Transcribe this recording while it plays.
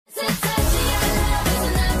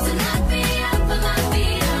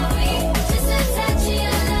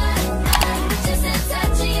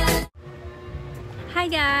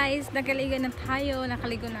guys, nakaligo na tayo.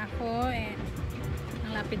 Nakaligo na ako. And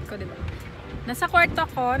ang lapit ko, diba? Nasa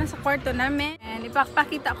kwarto namin. And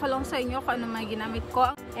ipapakita ko lang sa inyo kung ano may ginamit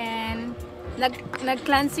ko. And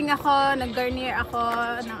nag-cleansing ako, nag-garnier ako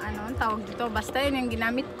ng ang tawag dito. Basta yun yung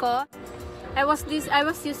ginamit ko. I was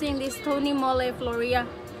using this Tony Molle Floria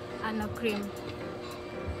cream.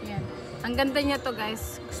 Yan. Ang ganda niya to,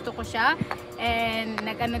 guys. Gusto ko siya. And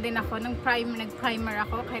din ako nag-primer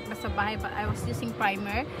ako kahit nasa bahay, but I was using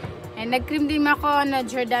primer. And nag-cream din ako na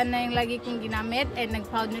Jordana yung lagi kong ginamit, and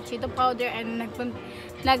nag-powder Cheeto powder, and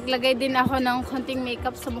naglagay din ako ng konting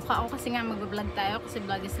makeup sa mukha ko kasi nga mag-vlog tayo kasi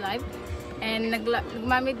vlog is live. And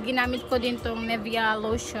ginamit ko din tong Nivea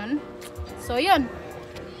lotion. So yun.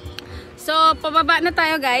 So pababa na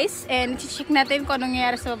tayo, guys, and check natin kung anong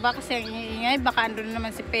nangyayari sa baba kasi ang ingay, baka andun na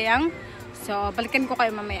naman si Peyang. So balikan ko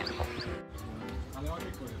kayo mamaya.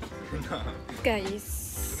 Guys,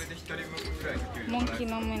 monkey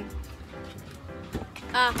naman.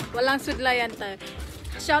 Walang sudlayan tayo.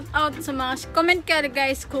 Shout out sa mga comment kayo,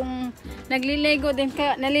 guys, kung naliligo din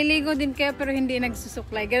kayo pero hindi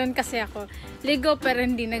nagsusuklay. Ganoon kasi ako. Ligo pero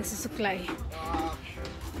hindi nagsusuklay.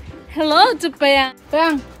 Hello to Peyang.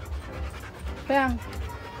 Peyang.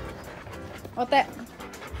 Ote.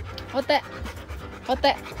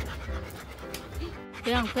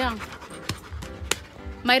 Peyang.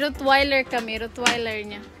 May Rottweiler kami, Rottweiler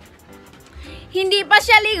niya. Hindi pa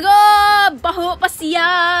siya ligo! Baho pa siya!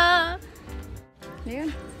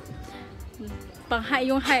 Ayan.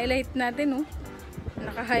 Yung highlight natin, oh.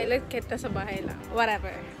 Naka-highlight kita sa bahay lang.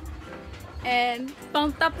 Whatever. And,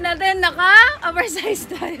 pang top natin, naka-oversize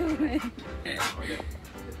tayo.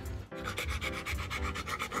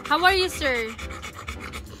 How are you, sir?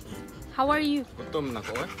 How are you? Gutom na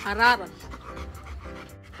ko, eh. Harara.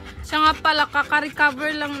 Siya nga pala,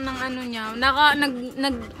 kaka-recover lang ng niya.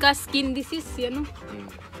 Nagka-skin disease, yan, no?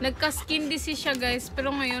 Nagka-skin disease siya, guys.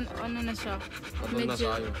 Pero ngayon, na siya.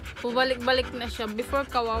 Medyo pabalik-balik na siya. Before,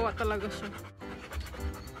 kawawa talaga siya.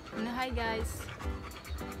 Hi, guys.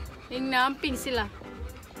 Yung naamping sila.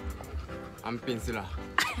 Amping sila.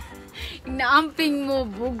 Yung naamping mo,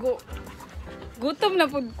 bugo. Gutom na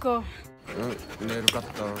food ko.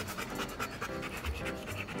 Nail-cutter.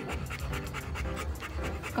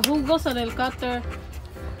 Kahugo sa nail cutter.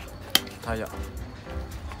 Kaya.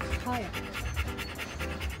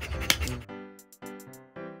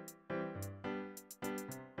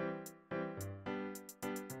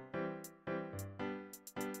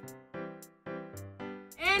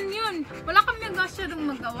 And yun, wala kami masyadong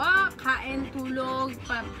magawa. Kain, tulog,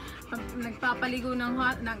 nagpapaligo ng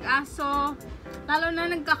aso. Lalo na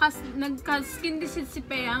nagka-skin disease si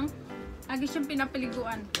Peyang. Lagi siyang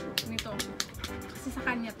pinapaliguan nito. Kasi sa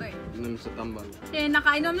kanya to, eh. Inom sa tambal.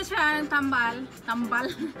 Nakainom na siya ng tambal.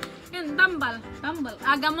 Yun, tambal.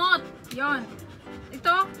 Gamot. Yun.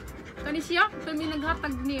 Ito, siya. Ito may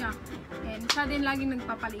naghatag niya. And siya din laging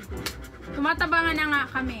nagpapaligo. Tumatabangan na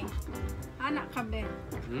nga kami. Anak kami.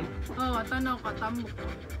 Tanaw ka, tambok.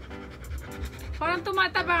 Parang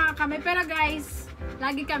tumatabangan kami. Pero guys,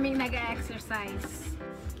 lagi kaming nag-exercise.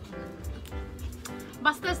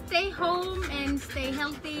 Basta stay home and stay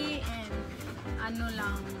healthy and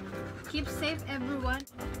keep safe, everyone.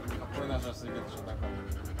 Ako na siya, sigat siya tako.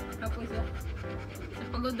 Tapos siya.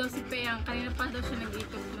 Napagod daw si Peyang. Kanina pa daw siya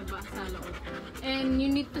nag-ikot na ba sa loob. And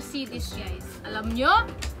you need to see this, guys. Alam nyo?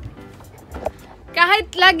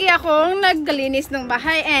 Kahit lagi akong naggalinis ng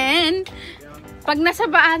bahay and pag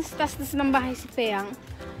nasa taas ng bahay si Peyang,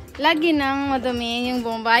 lagi nang madumi yung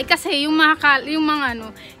buong bahay. Kasi yung mga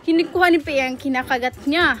kinikuha ni Peyang, kinakagat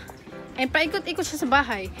niya. And paikot-ikot siya sa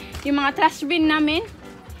bahay. Yung mga trash bin namin,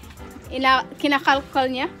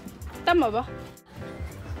 kinakalkal niya. Tama ba?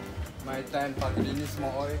 May time paglinis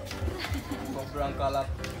mo, oy. Sobrang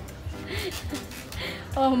kalat.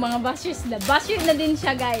 Mga bashers na. Basher na din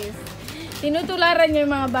siya, guys. Tinutularan niya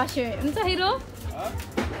yung mga basher. Ano sa hero?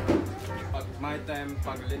 Pag may time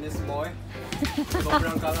paglinis mo, oy.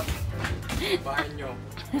 Sobrang kalat. Bahay nyo.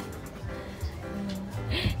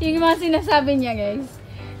 Yung mga sinasabi niya, guys.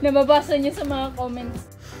 Nababasa niyo sa mga comments.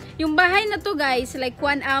 Yung bahay na to, guys, like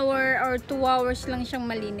 1 hour or 2 hours lang siyang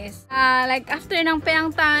malinis. Like after ng Peyang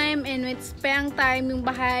time and it's Peyang time, yung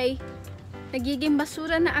bahay nagiging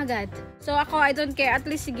basura na agad. So ako, I don't care. At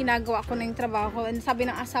least ginagawa ko na yung trabaho ko. And sabi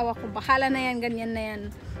ng asawa ko, bahala na yan, ganyan na yan.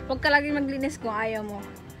 Huwag ka laging maglinis kung ayaw mo.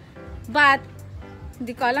 But,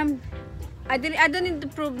 hindi ko alam. I don't need to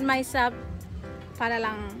prove myself para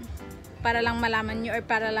lang malaman nyo or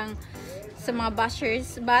para lang sa mga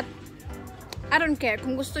bashers, but I don't care.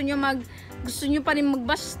 Kung gusto nyo pa rin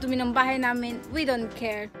mag-bash dumi ng bahay namin, we don't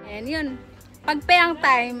care. And yun, pag Peyang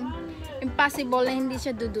time, impossible na hindi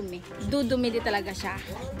siya dudumi. Dudumi di talaga siya.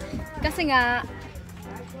 Kasi nga,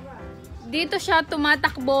 dito siya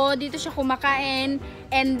tumatakbo, dito siya kumakain,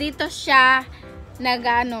 and dito siya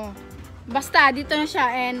nagano. Basta dito na siya,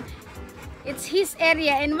 and it's his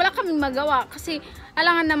area, and wala kaming magawa kasi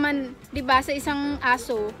alangan naman, 'di ba, sa isang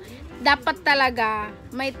aso, dapat talaga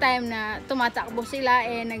may time na tumatakbo sila,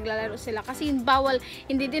 naglalaro sila kasi bawal,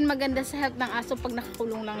 hindi din maganda sa health ng aso pag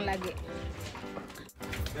nakakulong lang lagi.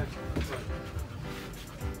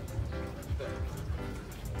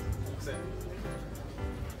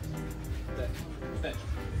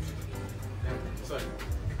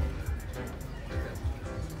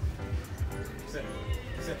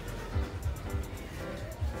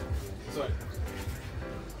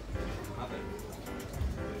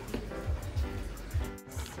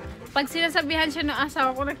 Pag sinasabihan siya ng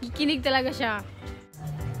asawa ko, nakikinig talaga siya.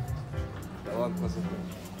 Tawag ko sa ito.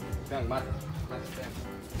 Peyang, mat. Mat, peyang.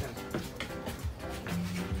 Peyang.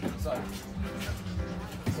 Soy.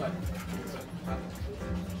 Soy. Soy. Mat.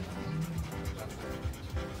 Mat.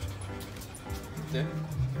 Ate.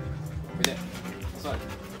 Pwede. Soy.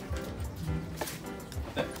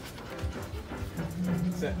 Ate.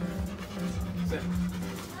 Se. Se.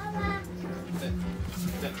 Se.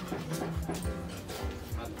 Se.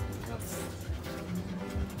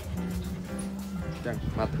 Peyang,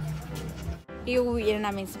 mat. Iuwi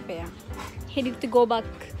na namin si Peyang. He need to go back.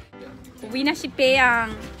 Uwi na si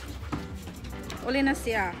Peyang. Uli na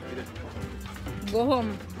siya. Go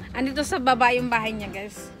home. Andito sa baba yung bahay niya,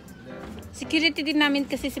 guys. Security din namin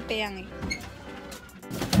kasi si Peyang eh.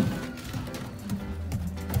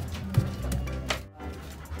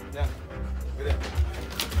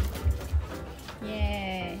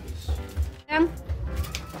 Yeah. Peyang.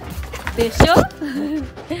 Besyo?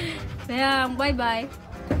 Peyang, bye-bye.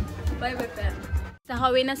 Bye-bye, Peyang.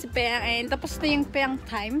 Nakawin na si Peyang, and tapos na yung Peyang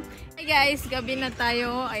time. Hey guys, gabi na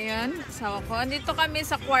tayo. Ayan, asawa ko. Andito kami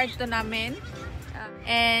sa kwarto namin.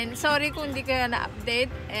 And sorry kung hindi kayo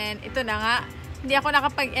na-update. And ito na nga. Hindi ako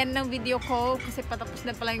nakapag-end ng video ko kasi patapos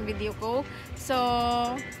na pala yung video ko. So,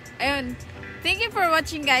 ayun. Thank you for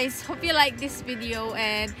watching, guys. Hope you like this video,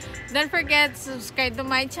 and don't forget to subscribe to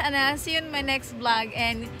my channel. See you in my next vlog,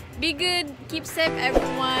 and be good, keep safe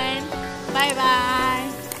everyone. Bye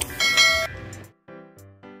bye.